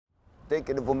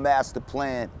thinking of a master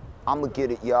plan. I'ma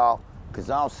get it, y'all, cause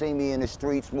I don't see me in the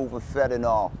streets moving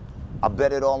fentanyl. I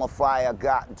bet it all on fire I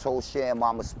got and told Sham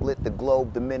I'ma split the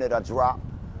globe the minute I drop.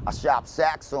 I shop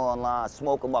sacks online,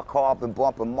 smoking my carbon,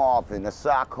 bumping Marvin. A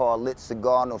sidecar, lit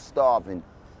cigar, no starving.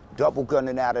 Double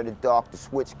gunning out of the dark, the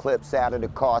switch clips out of the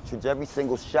cartridge. Every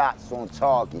single shot's on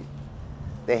target.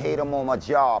 They hate I'm on my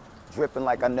job, dripping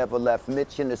like I never left.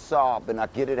 Mitch in the sob, and I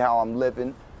get it how I'm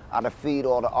living. I defeat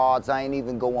all the odds, I ain't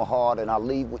even going hard, and I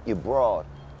leave with your broad.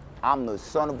 I'm the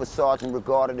son of a sergeant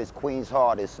regarded as Queen's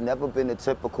hardest. Never been a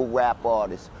typical rap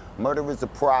artist. Murder is a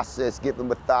process, given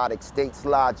methodic, states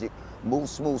logic. Move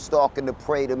smooth, stalking the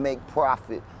prey to make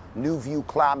profit. New view,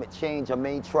 climate change, I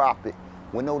main tropic.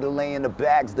 With no delay in the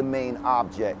bag's the main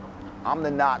object. I'm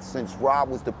the knot since Rob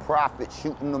was the prophet,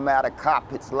 shooting them out of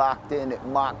cockpits locked in at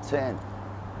Mach 10.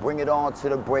 Bring it on to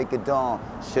the break of dawn.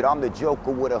 Shit, I'm the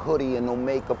Joker with a hoodie and no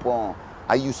makeup on.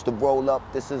 I used to roll up,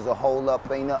 this is a hole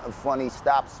up, ain't nothing funny.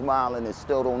 Stop smiling and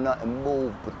still don't nothing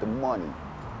move but the money.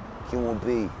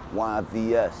 Q&B,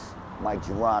 YVS, Mike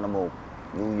Geronimo,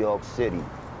 New York City,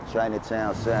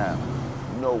 Chinatown sound.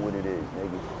 You know what it is,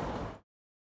 nigga.